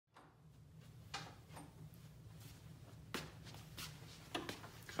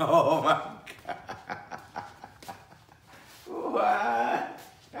Oh my God. What?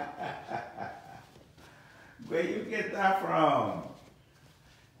 Where you get that from?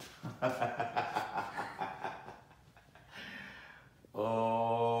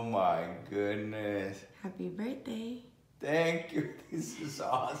 Oh my goodness. Happy birthday. Thank you. This is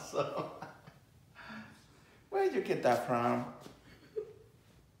awesome. Where'd you get that from?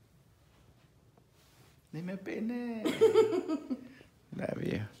 Dime pene. Love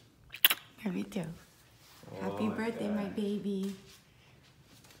you. Love you too. Happy birthday, God. my baby.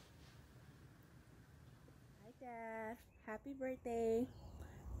 Hi, Dad. Happy birthday.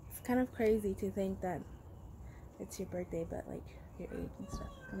 It's kind of crazy to think that it's your birthday, but like your age and stuff.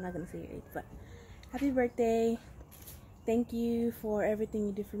 I'm not gonna say your age, but happy birthday. Thank you for everything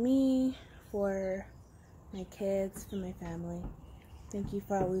you do for me, for my kids, for my family. Thank you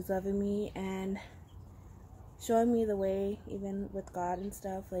for always loving me and showing me the way, even with God and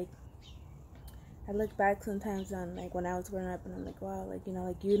stuff. Like, I look back sometimes on like when I was growing up and I'm like, wow, like, you know,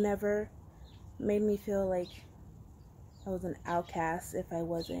 like you never made me feel like I was an outcast if I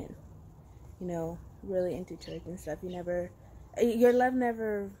wasn't, you know, really into church and stuff. Your love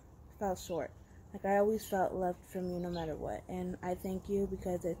never fell short. Like, I always felt loved from you no matter what. And I thank you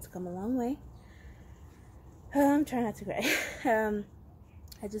because it's come a long way. I'm trying not to cry.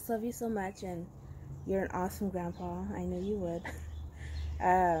 I just love you so much, and you're an awesome grandpa. I knew you would.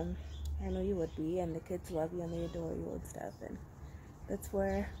 I know you would be, and the kids love you and they adore you and stuff. And that's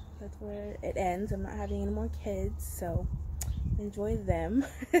where it ends. I'm not having any more kids, so enjoy them.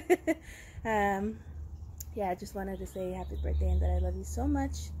 Yeah, I just wanted to say happy birthday and that I love you so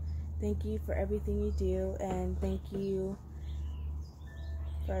much. Thank you for everything you do, and thank you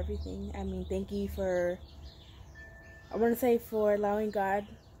for everything. I mean, thank you for, I want to say, for allowing God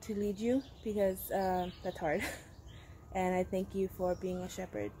to lead you, because that's hard. And I thank you for being a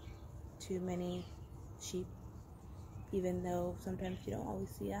shepherd to many sheep, even though sometimes you don't always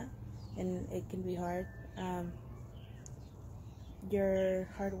see that, and it can be hard. Your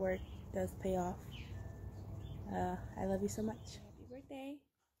hard work does pay off. I love you so much. Happy birthday,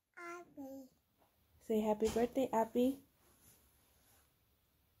 Abby. Say happy birthday, Abby.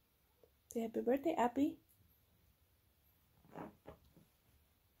 Say happy birthday, Abby.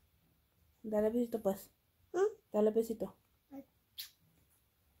 Dale besito, pues. Dale besito. Say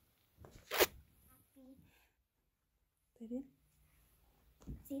it again.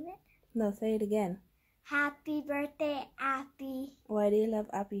 See it? No, say it again. Happy birthday, Abby. Why do you love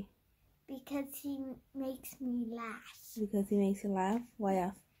Abby? Because he makes me laugh. Because he makes you laugh? Why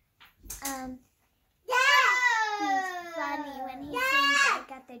else? He's funny. When he sings, I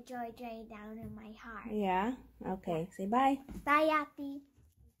got the joy down in my heart. Yeah? Okay, say bye. Bye, Abby.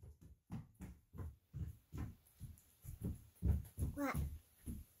 What?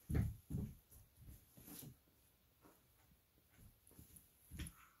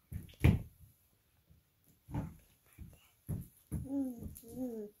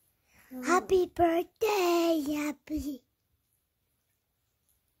 Happy birthday, Abby.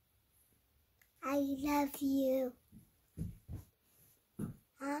 I love you.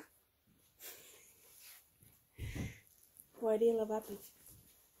 Huh? Why do you love Abby?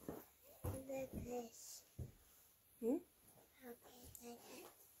 Because. Hmm? Okay,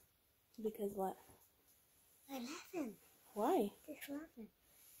 Because what? I love him. Why? Just love him.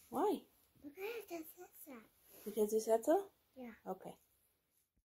 Why? Because that's that. Because you said so? Yeah. Okay.